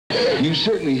You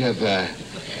certainly have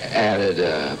added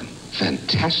a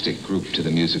fantastic group to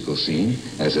the musical scene,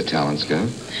 as the talents go.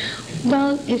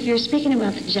 Well, if you're speaking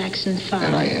about the Jackson 5...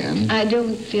 And I am. I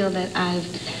don't feel that I've,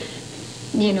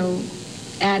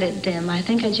 added them. I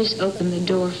think I just opened the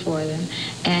door for them.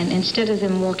 And instead of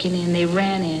them walking in, they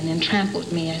ran in and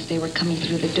trampled me as they were coming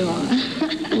through the door.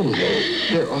 Oh,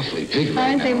 they're awfully big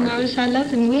right Aren't they, now, Morris? I love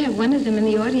them. We have one of them in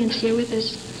the audience here with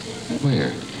us.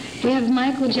 Where? We have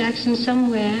Michael Jackson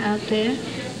somewhere out there.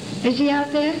 Is he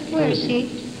out there? Where is he?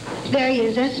 There he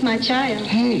is. That's my child.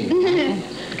 Hey.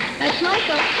 That's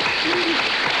Michael.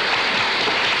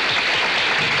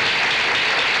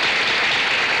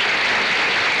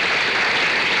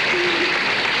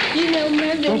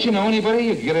 Merv... Don't you know anybody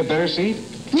who could get a better seat?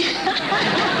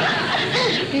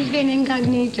 He's been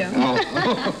incognito. Oh.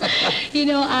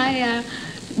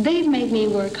 They've made me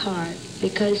work hard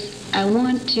because I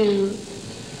want to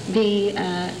be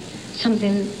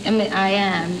something. I mean, I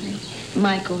am.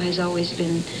 Michael has always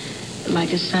been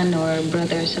like a son or a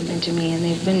brother or something to me, and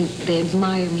they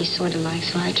admire me sort of like.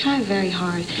 So I try very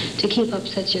hard to keep up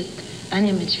such an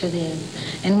image for them.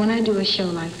 And when I do a show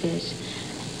like this,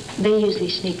 they usually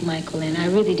sneak Michael in. I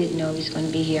really didn't know he was going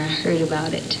to be here. I heard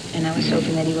about it, and I was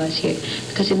hoping that he was here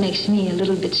because it makes me a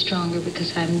little bit stronger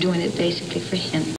because I'm doing it basically for him.